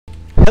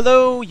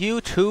Hello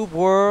YouTube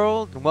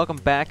world, and welcome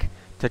back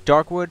to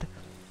Darkwood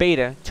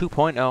Beta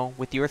 2.0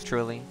 with yours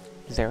truly,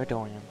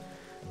 Zeradorian.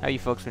 How you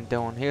folks been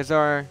doing? Here's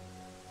our...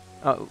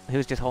 Oh, he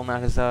was just holding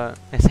out his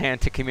hand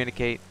to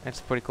communicate.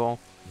 That's pretty cool.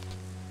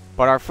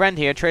 But our friend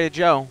here, Trader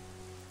Joe,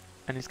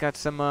 and he's got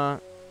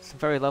some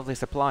very lovely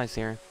supplies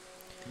here.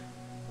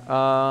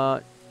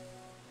 Still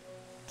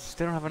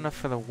don't have enough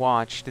for the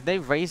watch. Did they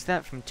raise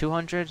that from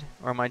 200?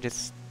 Or am I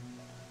just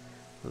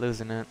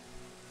losing it?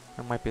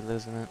 I might be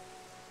losing it.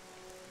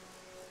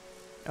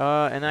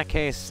 In that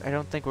case, I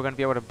don't think we're going to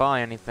be able to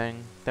buy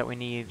anything that we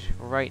need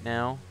right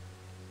now.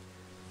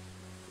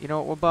 You know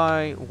what, we'll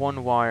buy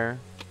one wire,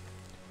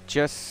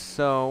 just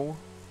so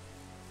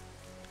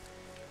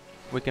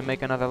we can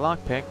make another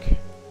lockpick,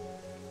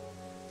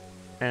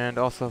 and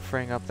also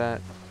freeing up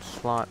that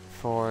slot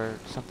for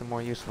something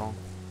more useful.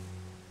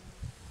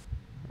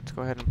 Let's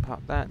go ahead and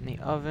pop that in the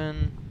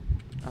oven.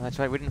 Oh, that's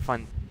right, we didn't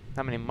find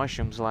that many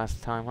mushrooms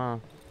last time, huh?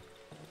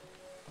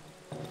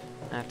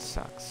 That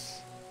sucks.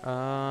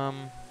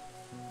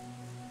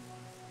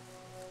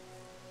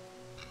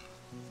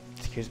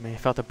 Excuse me, I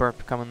felt a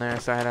burp coming there,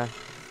 so I had to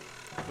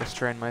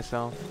restrain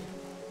myself.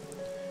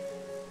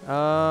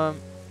 Yeah,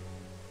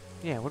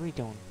 what are we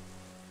doing?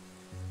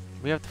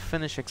 We have to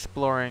finish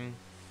exploring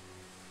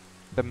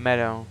the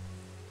meadow.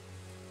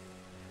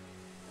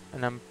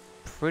 And I'm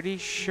pretty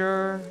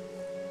sure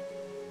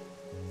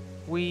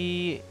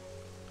we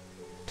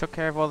took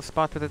care of all the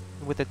spots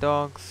with the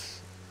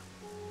dogs.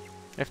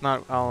 If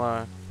not,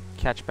 I'll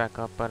catch back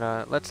up, but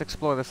let's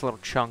explore this little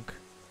chunk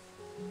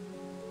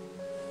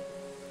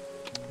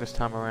this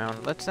time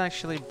around. Let's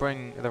actually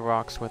bring the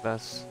rocks with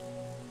us,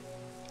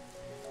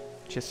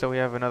 just so we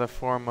have another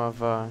form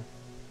of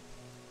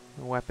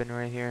weapon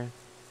right here.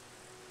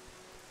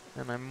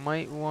 And I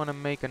might want to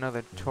make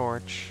another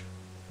torch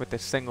with the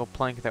single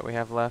plank that we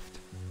have left.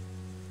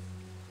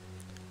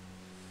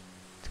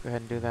 Let's go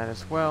ahead and do that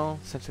as well,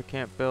 since we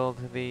can't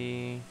build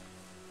the...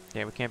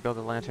 Yeah, we can't build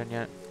a lantern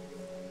yet.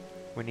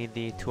 We need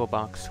the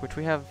toolbox, which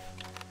we have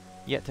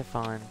yet to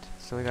find.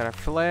 So we got a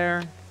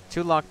flare,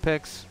 2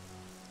 lockpicks,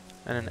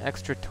 and an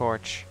extra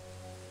torch.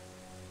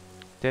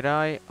 Did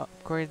I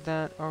upgrade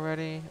that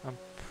already?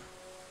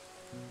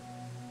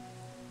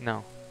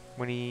 No.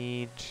 We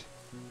need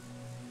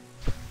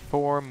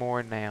 4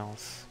 more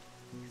nails.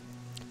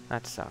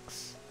 That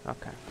sucks.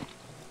 Okay.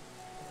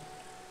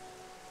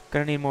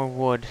 Gonna need more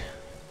wood,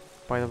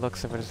 by the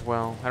looks of it as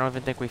well. I don't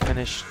even think we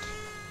finished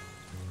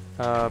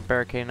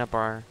barricading up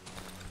our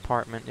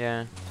apartment,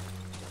 yeah.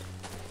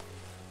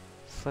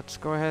 So let's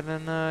go ahead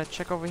and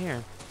check over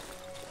here.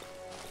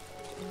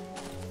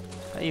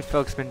 How you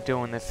folks been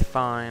doing this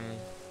fine,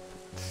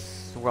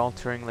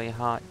 swelteringly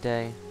hot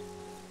day?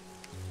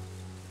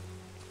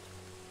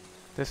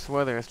 This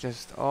weather is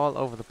just all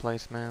over the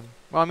place, man.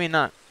 Well, I mean,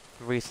 not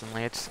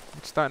recently. It's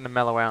starting to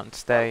mellow out and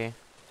stay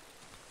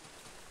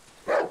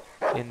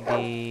in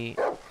the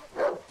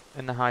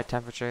high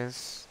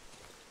temperatures.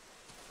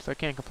 So I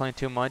can't complain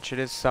too much. It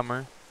is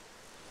summer.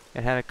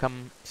 It had to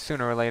come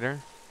sooner or later.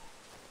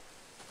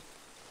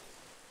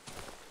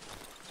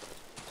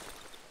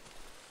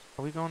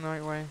 Are we going the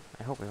right way?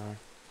 I hope we are.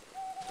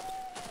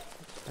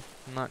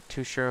 I'm not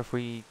too sure if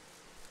we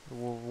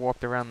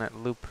warped around that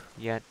loop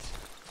yet.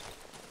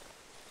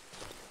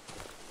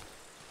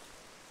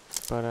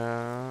 But,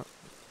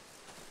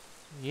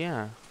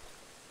 yeah.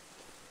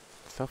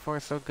 So far,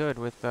 so good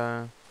with,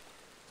 the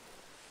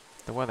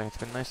weather. It's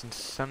been nice and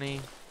sunny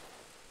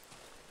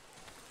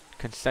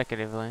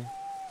consecutively.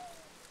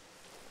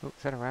 Oops,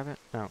 is that a rabbit?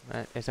 No,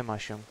 that is a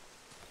mushroom.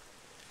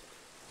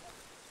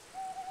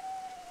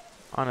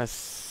 On a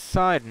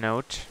side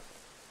note,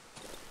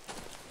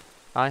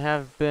 I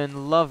have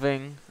been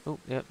loving... Oh,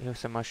 yep, here's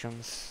some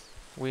mushrooms.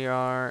 We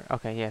are...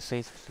 Okay, yeah,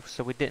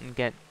 so we didn't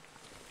get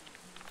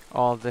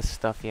all this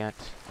stuff yet.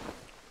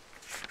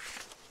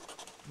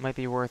 Might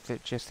be worth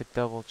it just to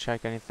double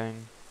check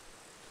anything.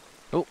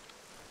 Oh,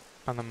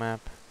 on the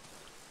map.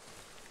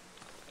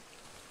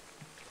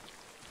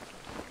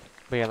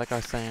 But yeah, like I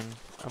was saying,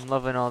 I'm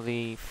loving all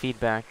the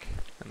feedback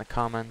and the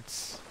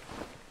comments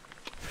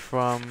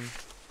from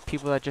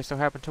people that just so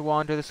happen to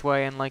wander this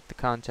way and like the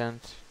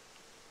content.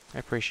 I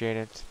appreciate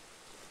it.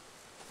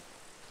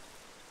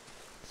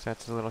 So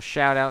that's a little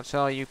shout out to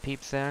all you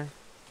peeps there.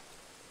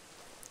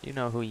 You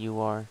know who you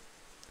are.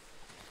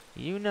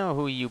 You know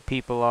who you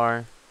people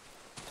are.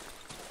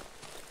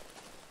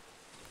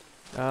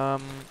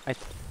 I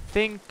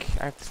think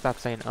I have to stop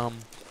saying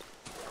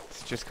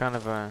It's just kind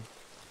of a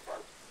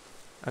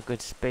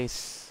good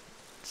space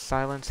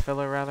silence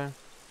filler, rather.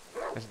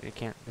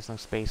 There's no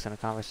space in a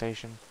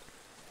conversation.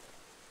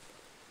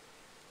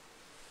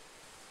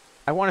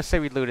 I want to say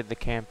we looted the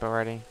camp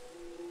already.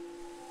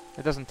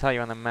 It doesn't tell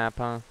you on the map,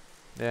 huh?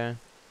 Yeah.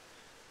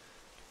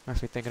 Must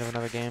be thinking of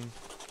another game.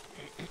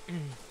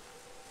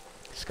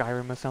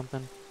 Skyrim or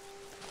something.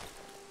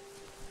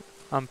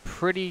 I'm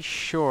pretty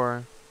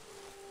sure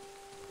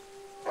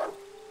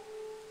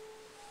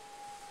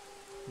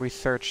we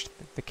searched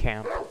the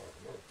camp.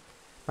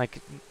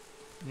 Like,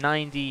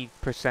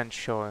 90%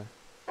 sure.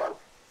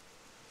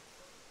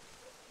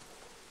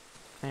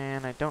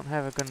 And I don't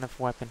have a good enough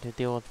weapon to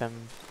deal with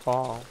them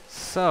all.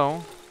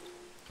 So,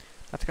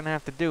 that's gonna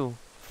have to do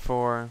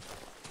for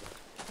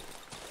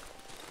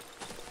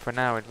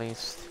now at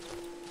least.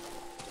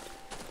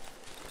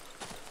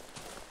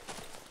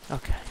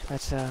 Okay,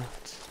 let's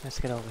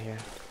get over here.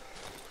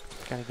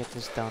 Gotta get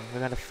this done. We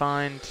gotta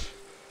find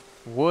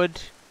wood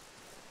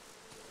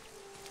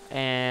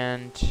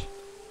and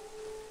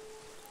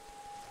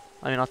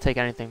I mean I'll take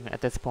anything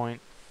at this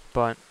point,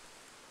 but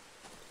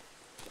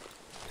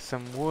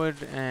some wood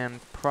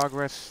and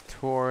progress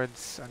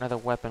towards another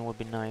weapon would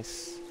be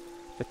nice.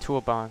 The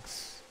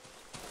toolbox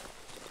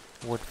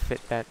would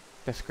fit that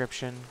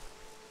description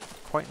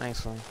quite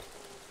nicely.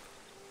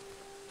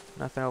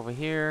 Nothing over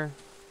here,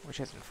 which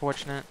is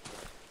unfortunate.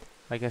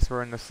 I guess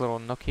we're in this little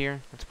nook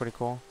here. That's pretty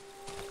cool.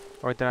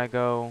 Or did I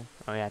go...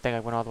 Oh yeah, I think I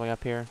went all the way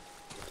up here.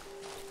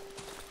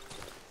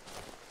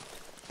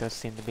 Does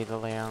seem to be the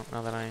layout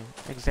now that I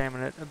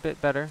examine it a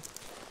bit better.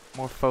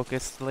 More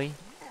focusedly.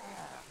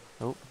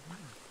 Oh.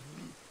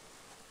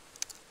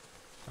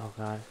 Oh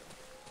god.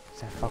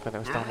 It's that fucker that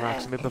was throwing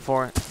rocks at me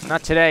before.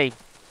 Not today!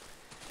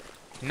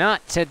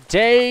 Not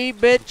today,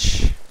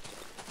 bitch!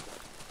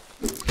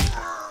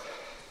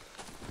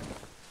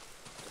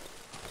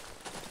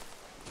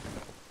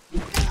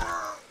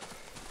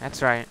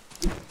 That's right.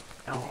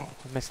 Oh,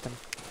 I missed him.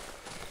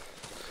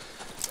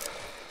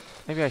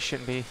 Maybe I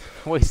shouldn't be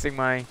wasting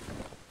my...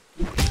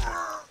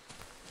 Oh,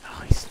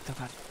 he's still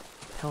got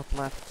health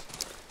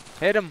left.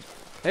 Hit him!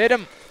 Hit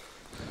him!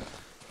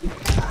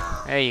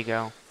 There you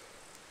go.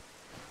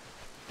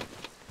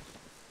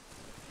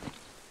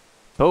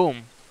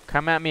 Boom.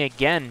 Come at me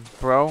again,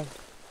 bro.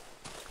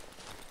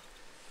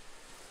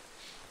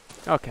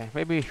 Okay,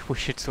 maybe we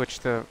should switch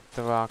the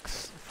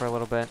rocks for a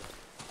little bit.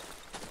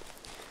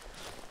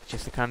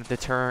 Just to kind of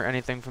deter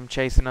anything from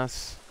chasing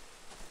us.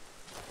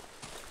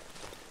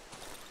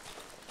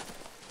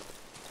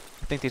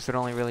 I think these would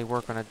only really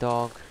work on a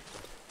dog.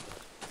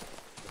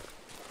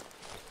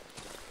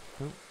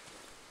 Ooh.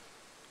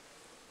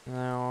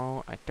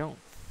 No, I don't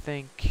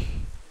think...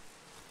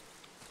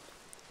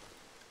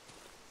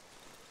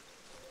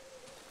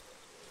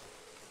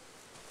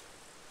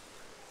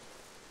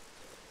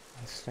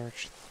 I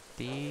search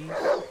these.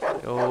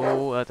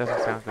 Oh, that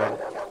doesn't sound good.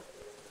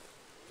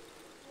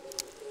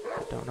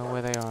 I don't know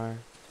where they are.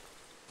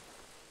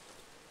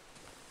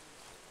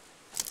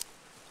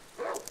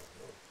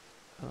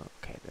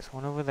 Okay, there's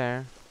one over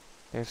there.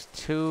 There's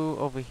two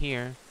over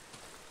here.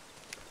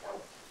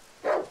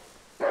 I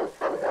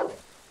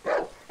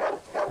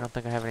don't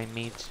think I have any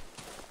meat.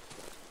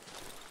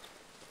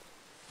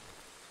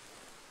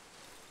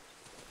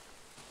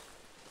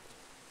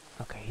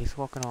 Okay, he's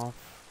walking off.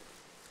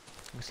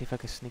 Let me see if I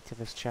can sneak to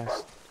this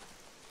chest.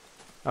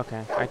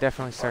 Okay, I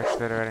definitely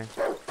searched it already.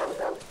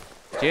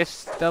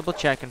 Just double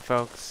checking,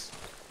 folks.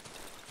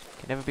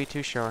 Can never be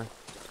too sure.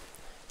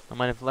 I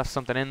might have left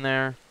something in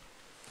there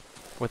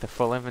with a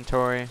full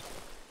inventory.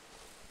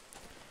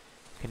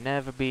 Can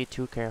never be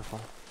too careful.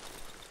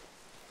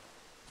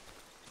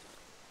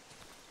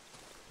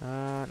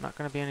 Not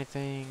gonna be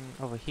anything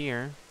over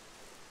here.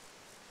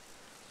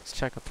 Let's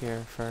check up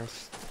here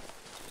first.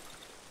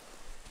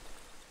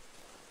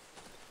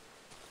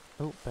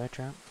 Oh, bear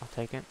trap. I'll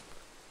take it.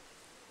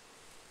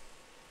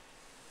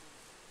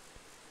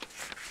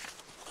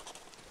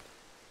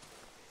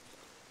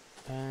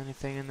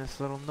 Anything in this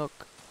little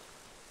nook?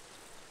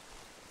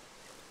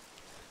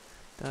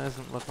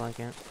 Doesn't look like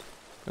it.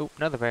 Oh,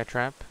 another bear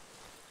trap.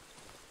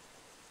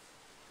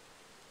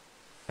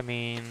 I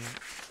mean...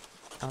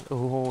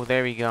 Oh,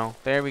 there we go.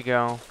 There we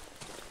go.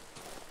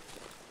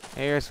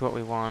 Here's what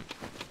we want.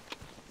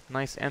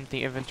 Nice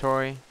empty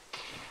inventory.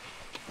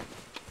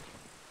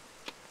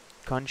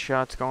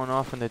 Gunshots going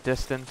off in the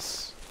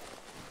distance.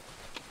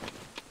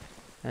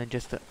 And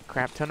just a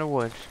crap ton of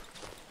wood.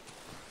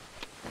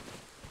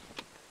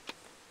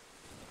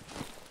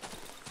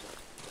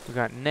 We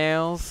got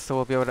nails, so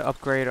we'll be able to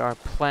upgrade our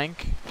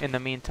plank in the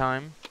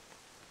meantime.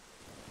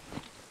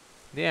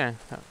 Yeah,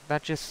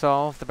 that just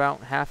solved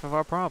about half of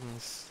our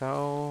problems,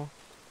 so...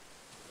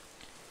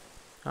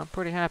 I'm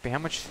pretty happy. How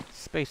much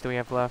space do we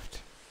have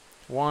left?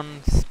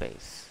 1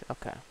 space.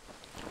 Okay.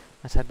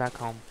 Let's head back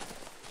home.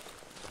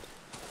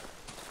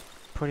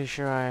 Pretty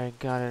sure I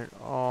got it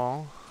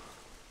all.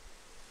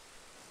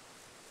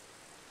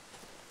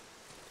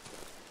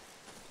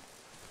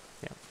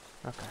 Yeah,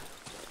 okay.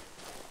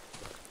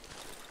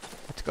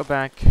 Let's go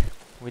back.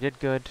 We did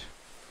good.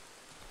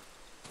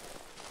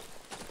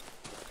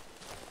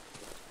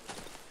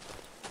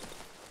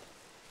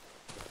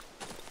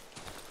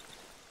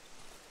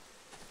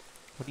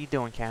 What are you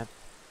doing, cat?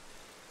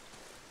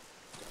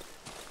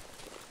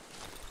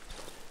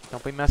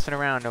 Don't be messing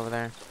around over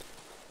there.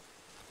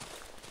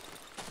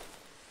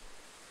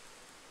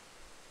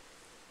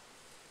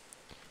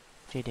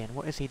 Jaden,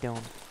 what is he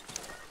doing?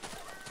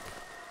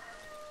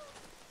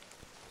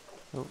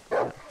 Oh,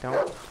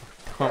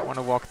 don't want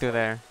to walk through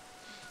there.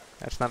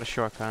 That's not a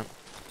shortcut.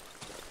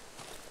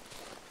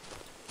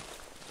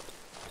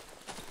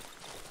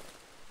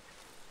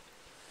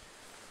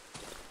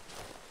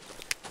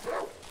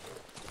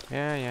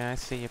 Yeah, I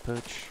see you,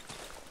 Pooch.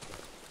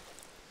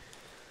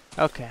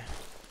 Okay.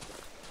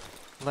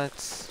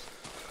 Let's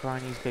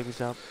grind these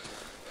babies up.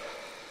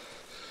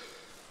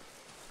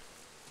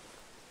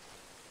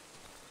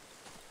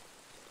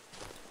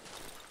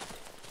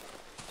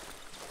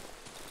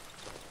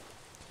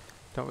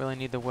 Don't really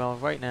need the well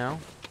right now.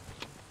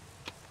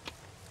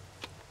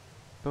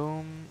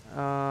 Boom.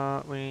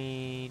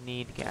 We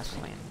need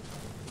gasoline.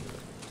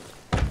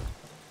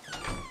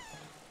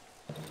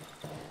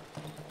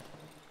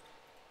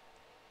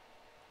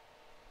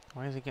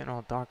 Why is it getting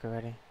all dark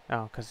already?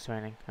 Oh, because it's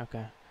raining.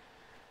 Okay.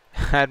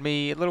 Had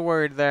me a little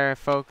worried there,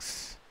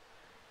 folks.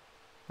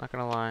 Not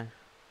gonna lie.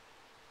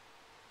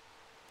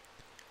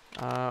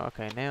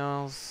 Okay,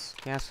 nails,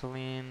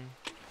 gasoline.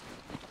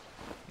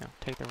 No,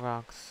 take the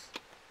rocks.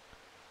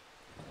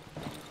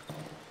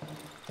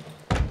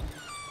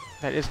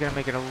 That is gonna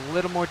make it a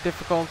little more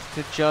difficult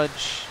to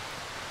judge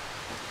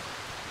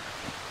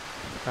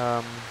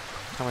how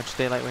much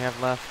daylight we have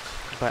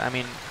left. But I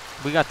mean,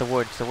 we got the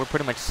wood, so we're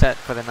pretty much set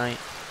for the night,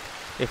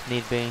 if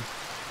need be.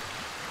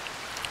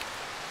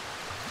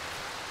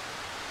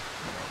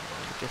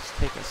 Just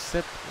take a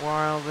sip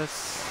while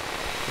this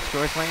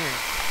destroys my ears.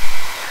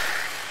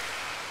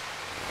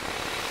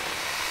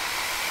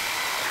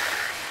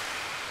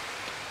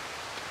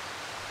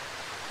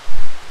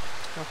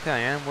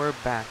 Okay, and we're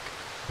back.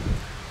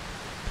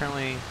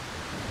 Apparently,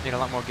 need a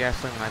lot more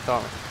gasoline than I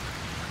thought.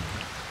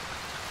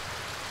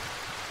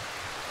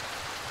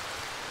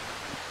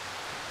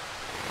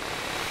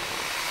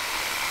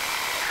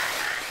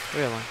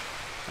 Really?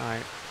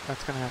 Alright,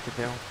 that's gonna have to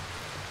do.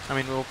 I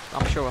mean,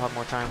 I'm sure we'll have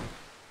more time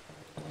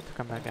to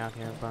come back out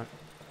here, but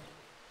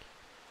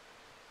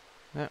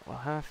that we'll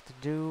have to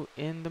do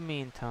in the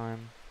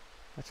meantime.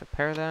 Let's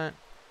repair that.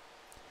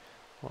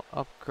 We'll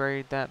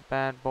upgrade that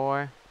bad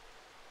boy.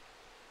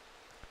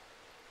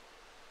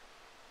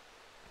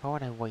 Why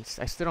would I waste?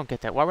 I still don't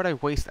get that. Why would I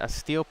waste a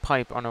steel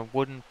pipe on a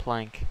wooden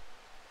plank?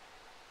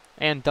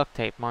 And duct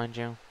tape, mind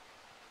you.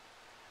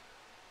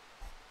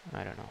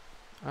 I don't know.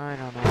 I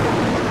don't know.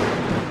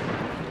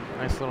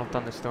 Nice little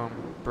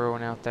thunderstorm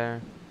brewing out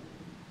there.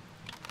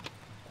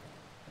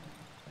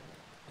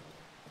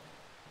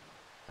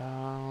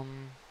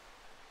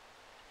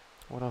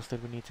 What else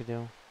did we need to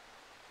do?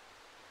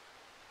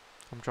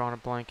 I'm drawing a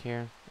blank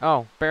here.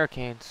 Oh,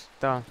 barricades.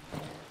 Duh.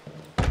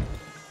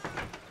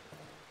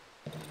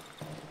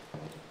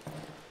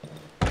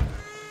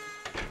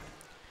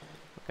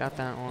 Got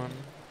that one.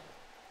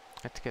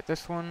 Let's get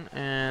this one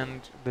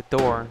and the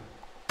door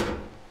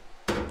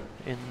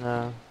in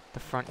the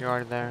front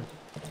yard there.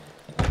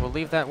 We'll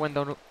leave that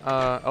window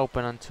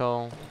open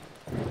until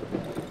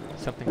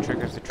something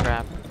triggers the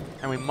trap,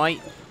 and we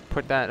might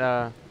put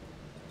that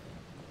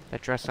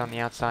that dress on the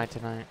outside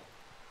tonight.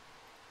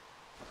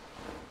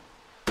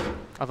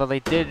 Although they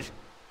did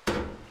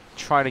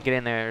try to get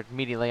in there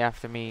immediately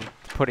after me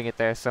putting it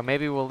there, so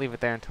maybe we'll leave it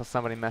there until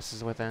somebody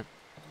messes with it.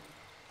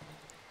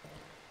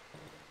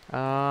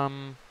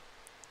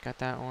 Got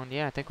that one.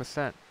 Yeah, I think we're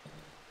set.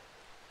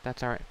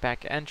 That's our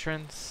back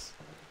entrance.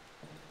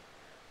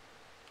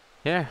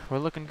 Yeah, we're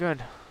looking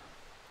good.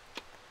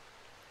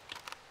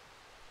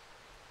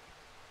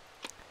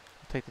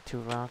 I'll take the 2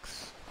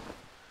 rocks.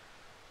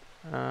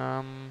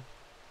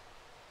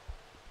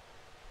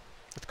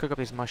 Let's cook up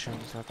these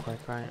mushrooms real quick,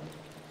 right?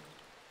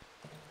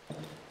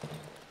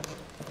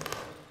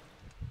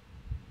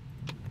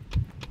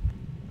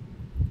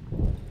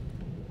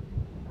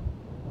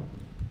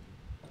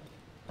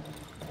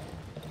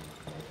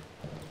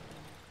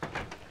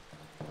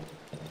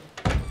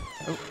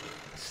 Oh,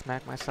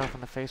 smack myself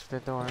in the face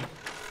with the door.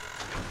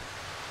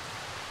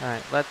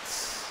 Alright,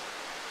 let's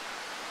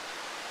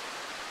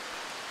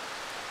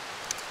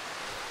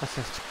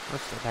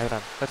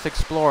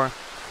explore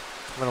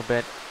a little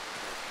bit.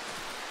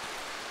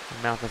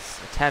 My mouth is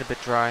a tad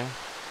bit dry.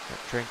 That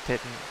drink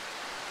didn't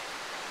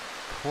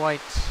quite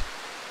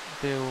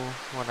do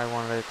what I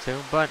wanted it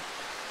to, but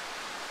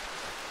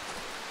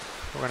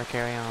we're gonna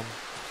carry on.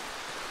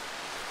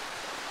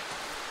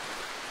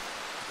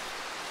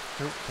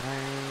 Oop,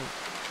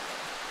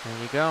 there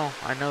you go.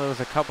 I know there was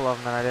a couple of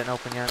them that I didn't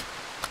open yet.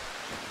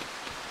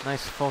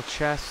 Nice full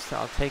chest.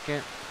 I'll take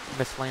it.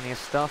 Miscellaneous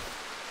stuff.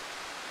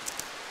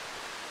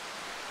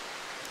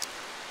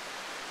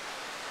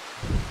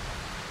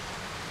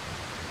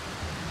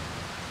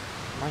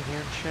 Am I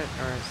hearing shit,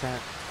 or is that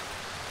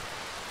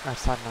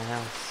outside my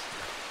house?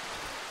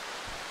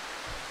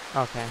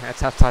 Okay,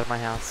 that's outside my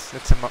house.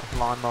 It's a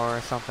lawnmower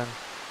or something.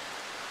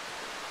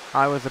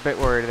 I was a bit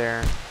worried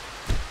there.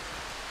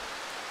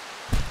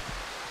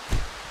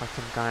 Like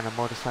some guy on a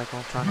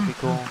motorcycle trying to be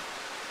cool.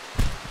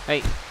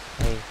 Hey,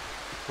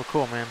 we're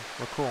cool, man.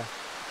 We're cool.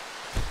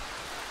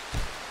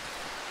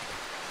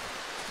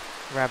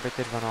 Rabbit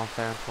did run off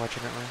there,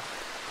 unfortunately.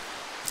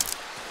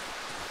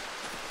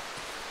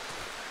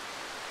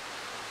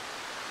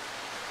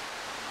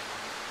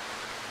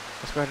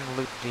 Let's go ahead and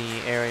loot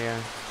the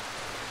area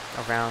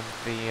around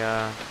the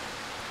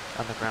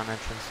underground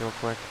entrance real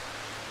quick.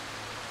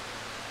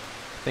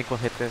 I think we'll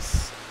hit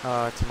this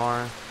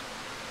tomorrow.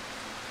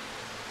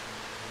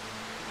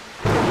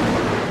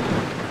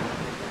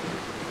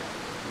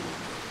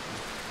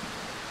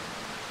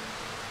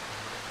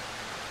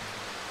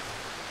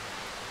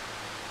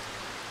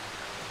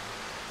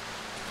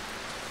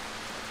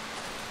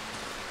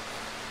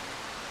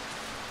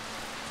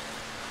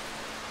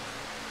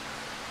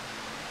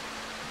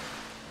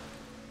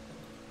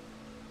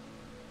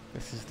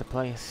 This is the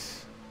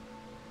place.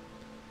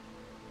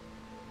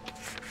 I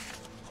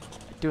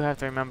do have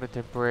to remember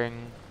to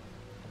bring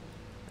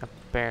a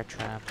bear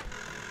trap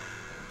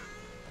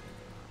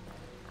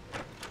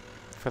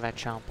for that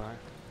chomper.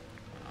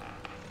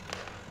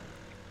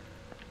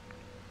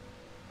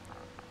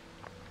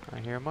 I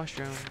hear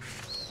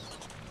mushrooms.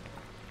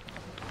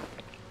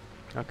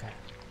 Okay.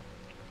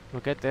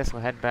 We'll get this,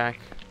 we'll head back.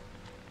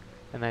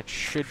 And that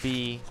should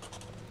be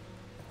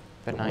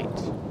the night.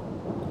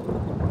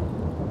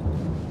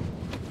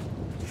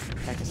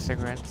 Pack of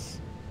cigarettes.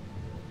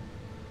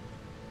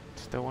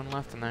 Still one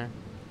left in there.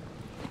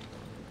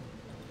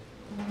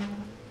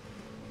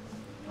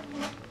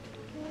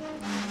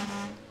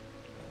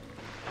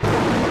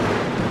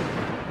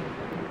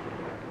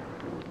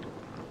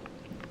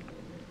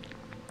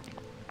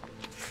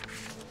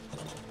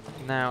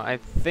 Now, I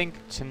think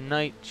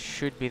tonight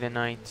should be the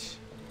night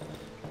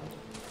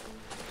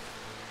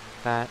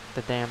that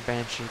the damn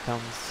banshee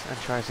comes and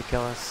tries to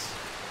kill us.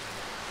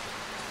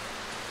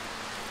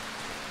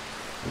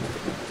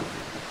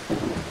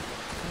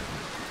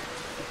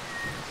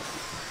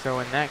 So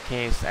in that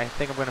case, I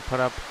think I'm going to put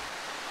up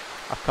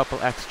a couple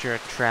extra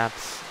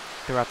traps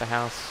throughout the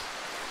house,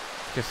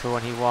 just for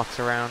when he walks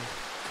around.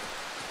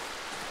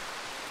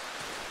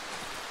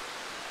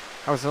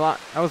 I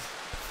was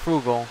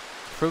frugal.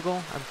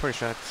 Frugal? I'm pretty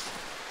sure that's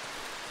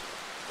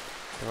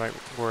the right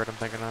word I'm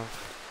thinking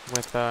of.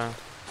 With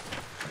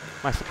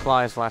my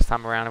supplies last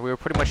time around, and we were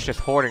pretty much just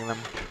hoarding them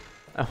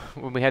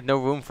when we had no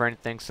room for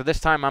anything. So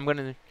this time I'm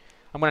gonna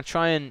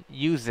try and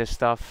use this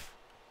stuff,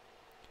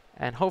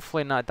 and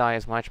hopefully not die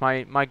as much.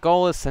 My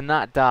goal is to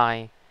not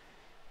die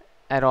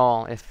at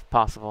all, if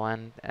possible,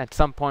 and at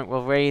some point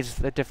we'll raise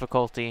the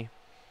difficulty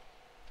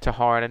to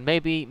hard, and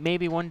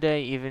maybe one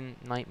day even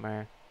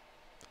nightmare,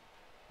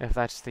 if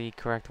that's the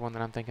correct one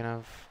that I'm thinking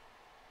of.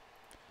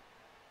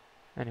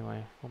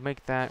 Anyway, we'll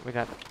make that. We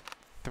got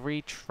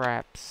 3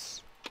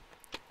 traps.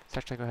 Let's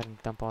actually go ahead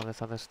and dump all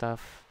this other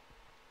stuff.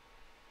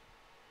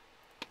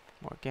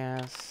 More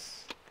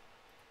gas.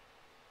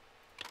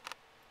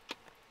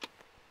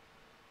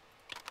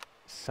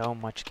 So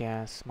much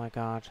gas, my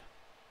god.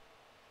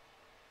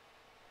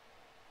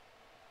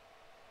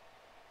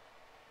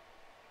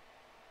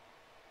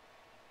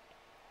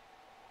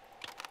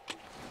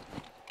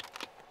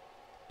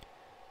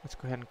 Let's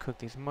go ahead and cook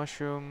these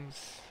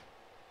mushrooms.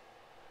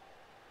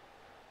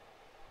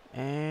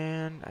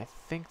 And I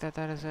think that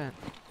is it.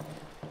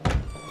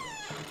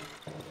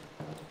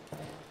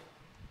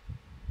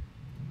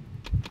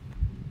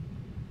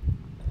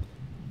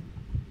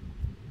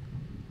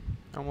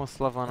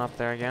 Almost leveling up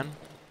there again.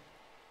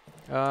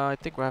 I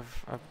think we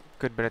have a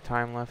good bit of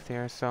time left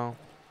here, so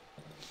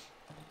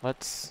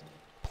let's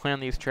plan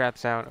these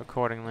traps out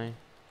accordingly.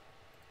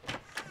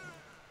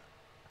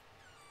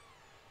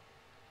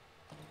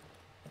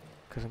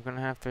 Because I'm going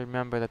to have to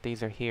remember that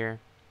these are here.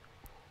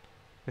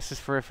 This is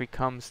for if he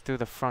comes through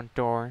the front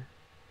door.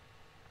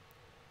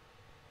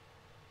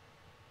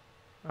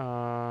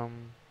 Yeah,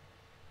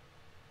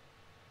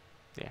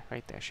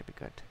 right there should be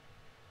good.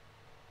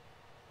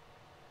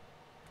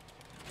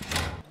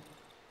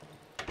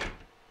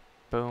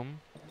 Boom.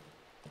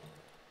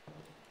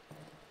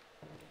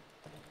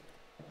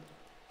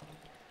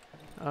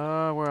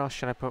 Where else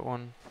should I put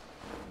one?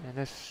 In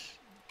this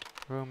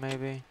room,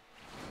 maybe?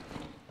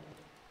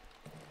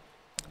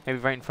 Maybe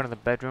right in front of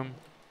the bedroom?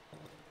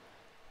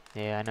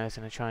 Yeah, I know he's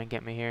gonna try and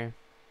get me here.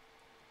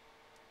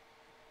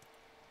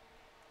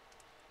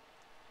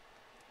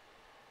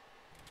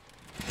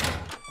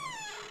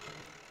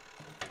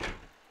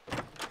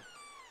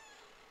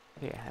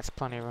 Yeah, that's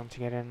plenty of room to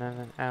get in and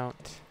then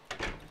out.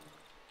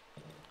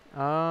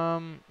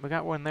 We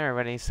got one there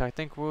already, so I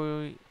think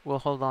we'll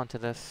hold on to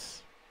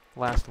this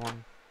last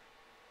one.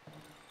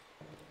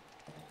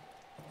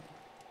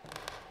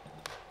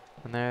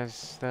 And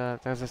there's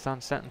the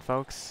sun setting,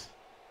 folks.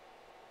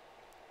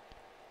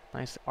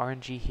 Nice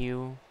orangey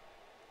hue.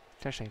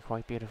 It's actually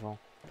quite beautiful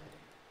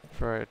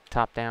for a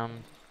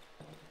top-down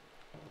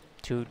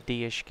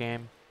 2D-ish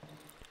game.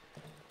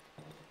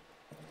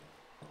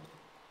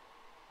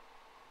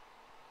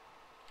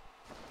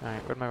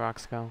 Alright, where'd my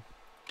rocks go?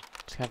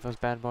 Just have those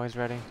bad boys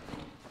ready.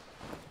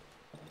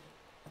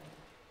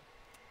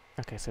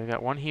 Okay, so we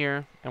got one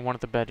here and one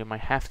at the bedroom. I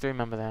have to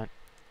remember that.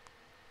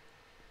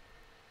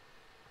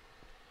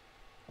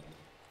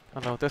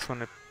 Although this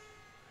one,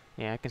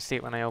 yeah, I can see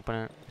it when I open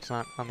it. It's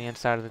not on the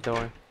inside of the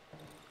door.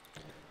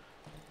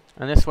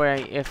 And this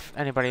way, if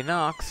anybody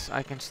knocks,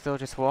 I can still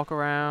just walk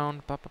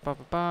around. Ba, ba, ba,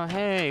 ba, ba.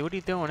 Hey, what are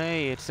you doing?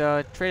 Hey, it's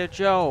Trader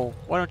Joe.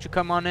 Why don't you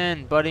come on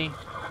in, buddy?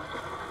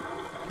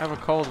 Have a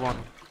cold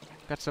one.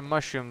 Got some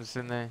mushrooms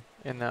in the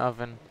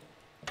oven.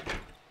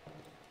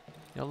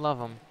 You'll love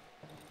them.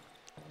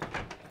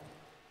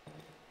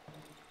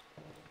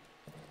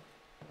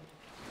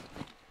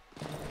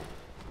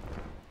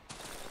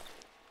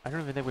 I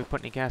don't even think we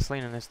put any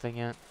gasoline in this thing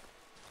yet.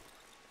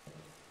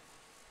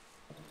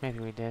 Maybe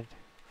we did.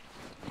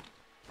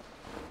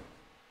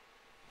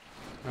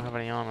 I don't have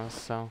any on us,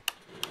 so.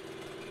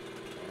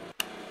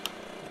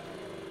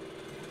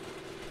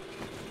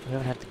 We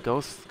haven't had the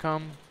ghosts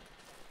come.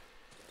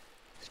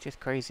 It's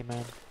just crazy,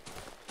 man.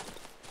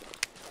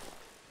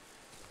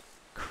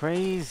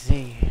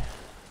 Crazy.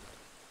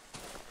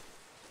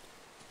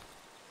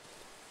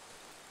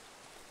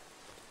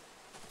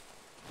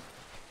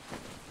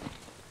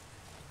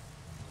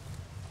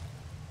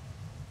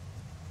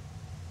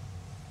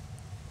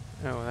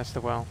 Oh, that's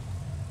the well.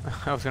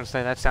 I was gonna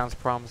say, that sounds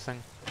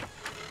promising.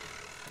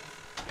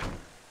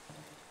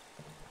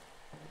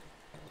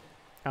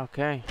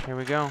 Okay, here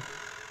we go.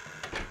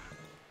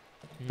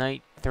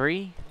 Night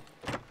 3?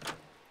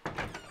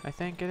 I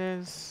think it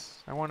is.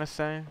 I want to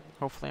say.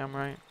 Hopefully I'm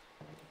right.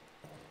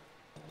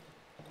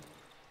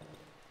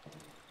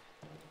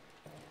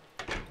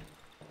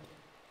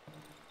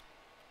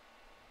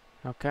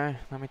 Okay,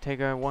 let me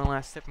take one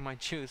last sip of my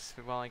juice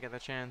while I get the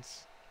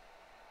chance.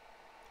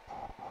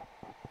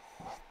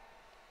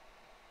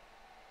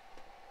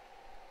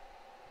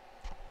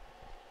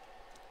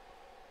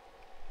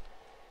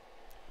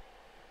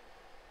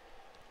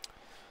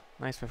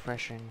 Nice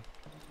refreshing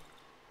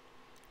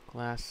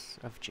glass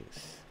of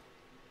juice.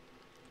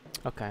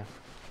 Okay,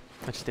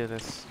 let's do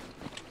this.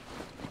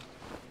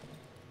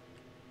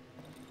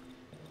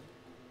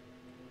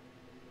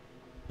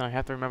 Now I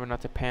have to remember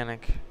not to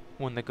panic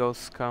when the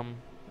ghosts come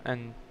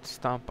and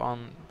stomp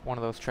on one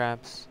of those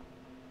traps.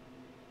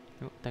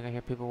 Ooh, I think I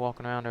hear people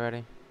walking around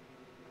already.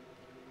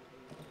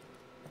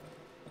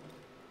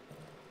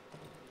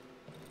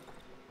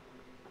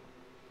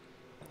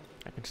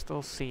 I can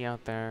still see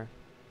out there,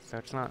 so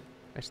it's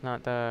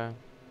not the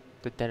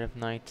dead of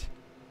night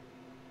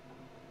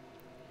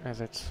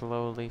as it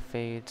slowly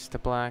fades to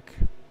black.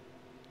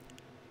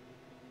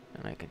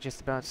 And I can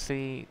just about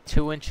see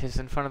 2 inches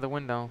in front of the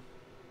window.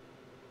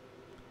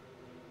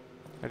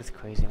 That is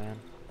crazy, man.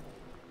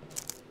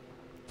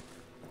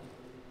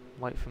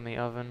 Light from the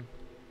oven.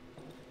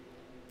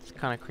 It's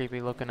kind of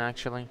creepy looking,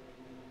 actually.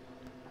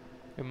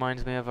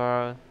 Reminds me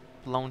of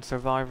Lone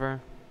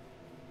Survivor.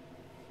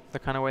 The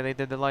kind of way they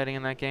did the lighting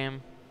in that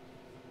game.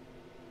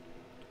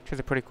 Which is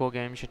a pretty cool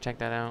game. You should check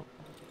that out.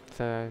 It's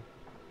a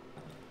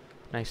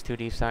nice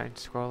 2D side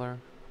scroller.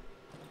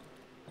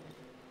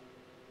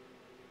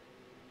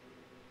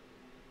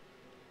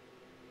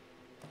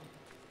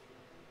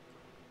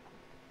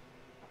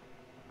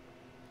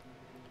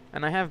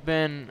 And I have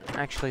been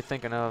actually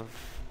thinking of,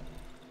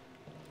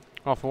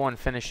 well, for one,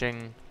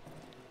 finishing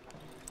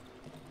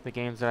the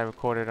games that I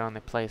recorded on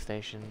the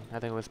PlayStation. I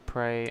think it was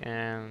Prey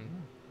and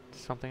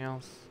something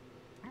else.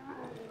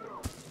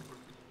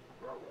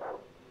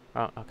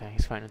 Oh, okay,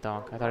 he's fighting a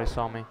dog. I thought he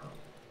saw me.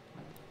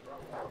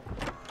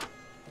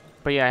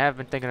 But yeah, I have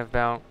been thinking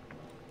about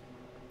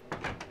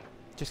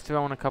just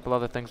throwing a couple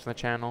other things on the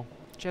channel,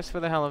 just for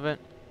the hell of it.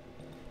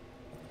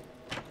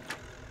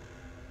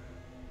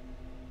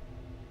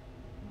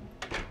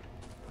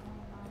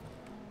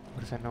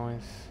 What is that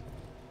noise?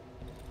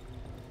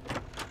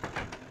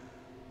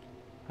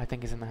 I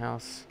think he's in the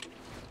house.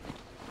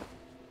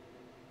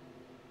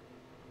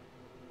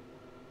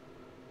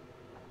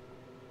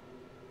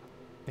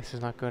 This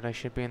is not good. I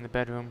should be in the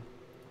bedroom.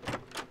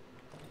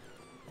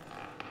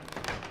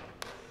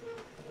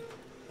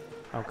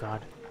 Oh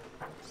god.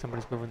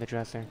 Somebody's moving the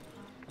dresser.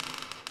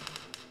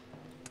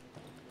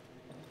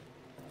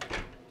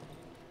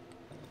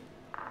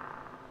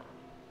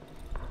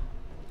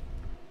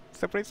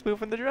 Somebody's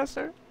moving the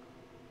dresser.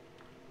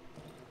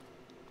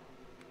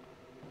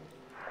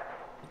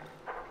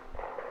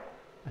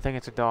 I think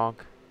it's a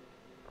dog.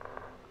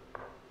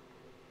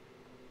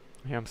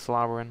 I hear him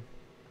slobbering.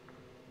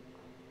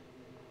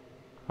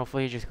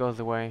 Hopefully he just goes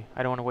away.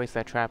 I don't want to waste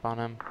that trap on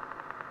him.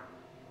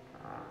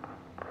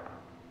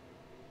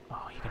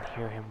 Oh, you can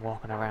hear him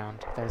walking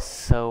around. That is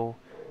so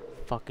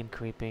fucking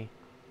creepy.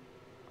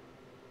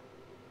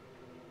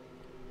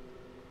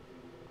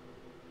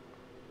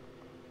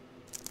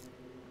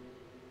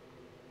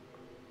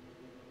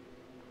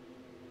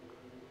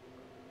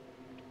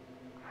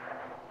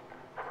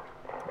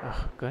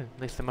 Oh, good.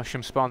 At least the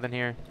mushroom spawned in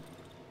here.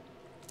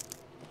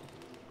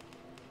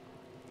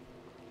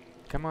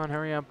 Come on,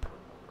 hurry up.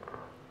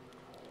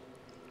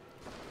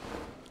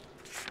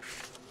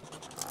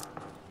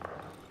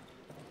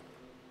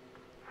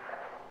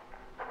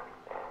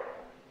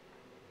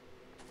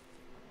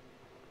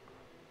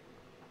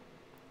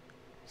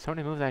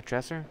 Somebody move that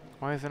dresser?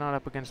 Why is it not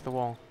up against the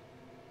wall?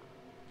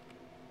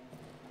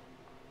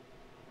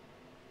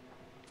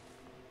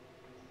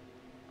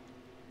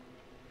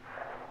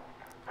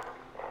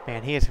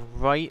 Man, he is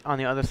right on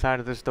the other side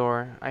of this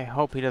door. I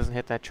hope he doesn't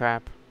hit that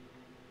trap.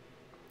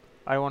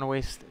 I don't want to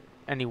waste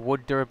any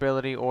wood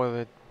durability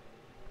or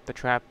the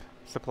trap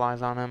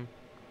supplies on him.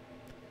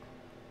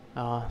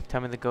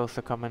 Tell me the ghosts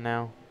are coming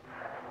now.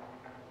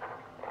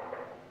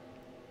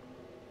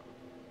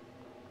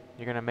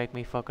 You're gonna make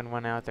me fucking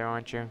run out there,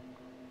 aren't you?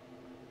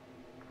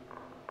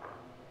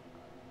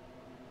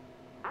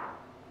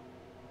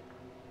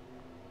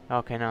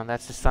 Okay, no,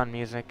 that's the sun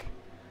music.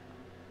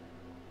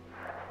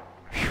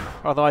 Whew.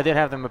 Although I did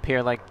have them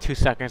appear like 2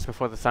 seconds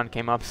before the sun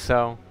came up,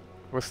 so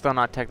we're still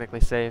not technically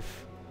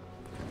safe.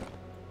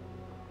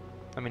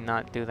 Let me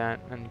not do that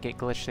and get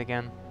glitched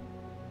again.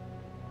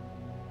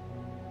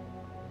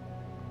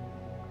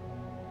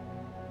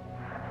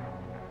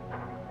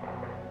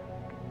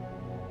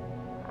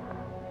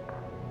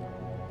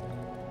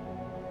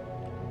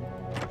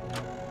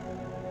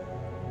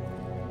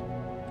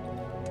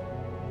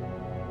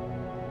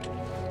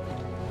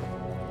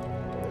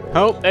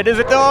 Oh, it is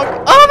a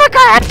dog! Oh my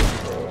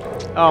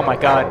god! Oh my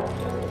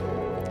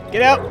god.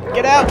 Get out!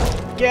 Get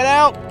out! Get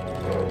out!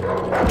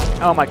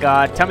 Oh my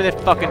god. Tell me this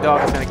fucking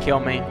dog is gonna kill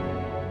me.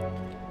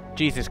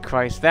 Jesus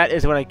Christ. That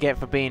is what I get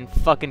for being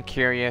fucking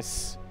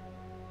curious.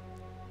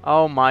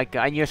 Oh my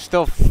god. And you're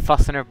still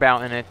fussing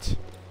about in it.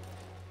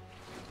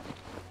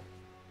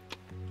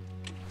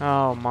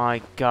 Oh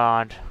my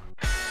god.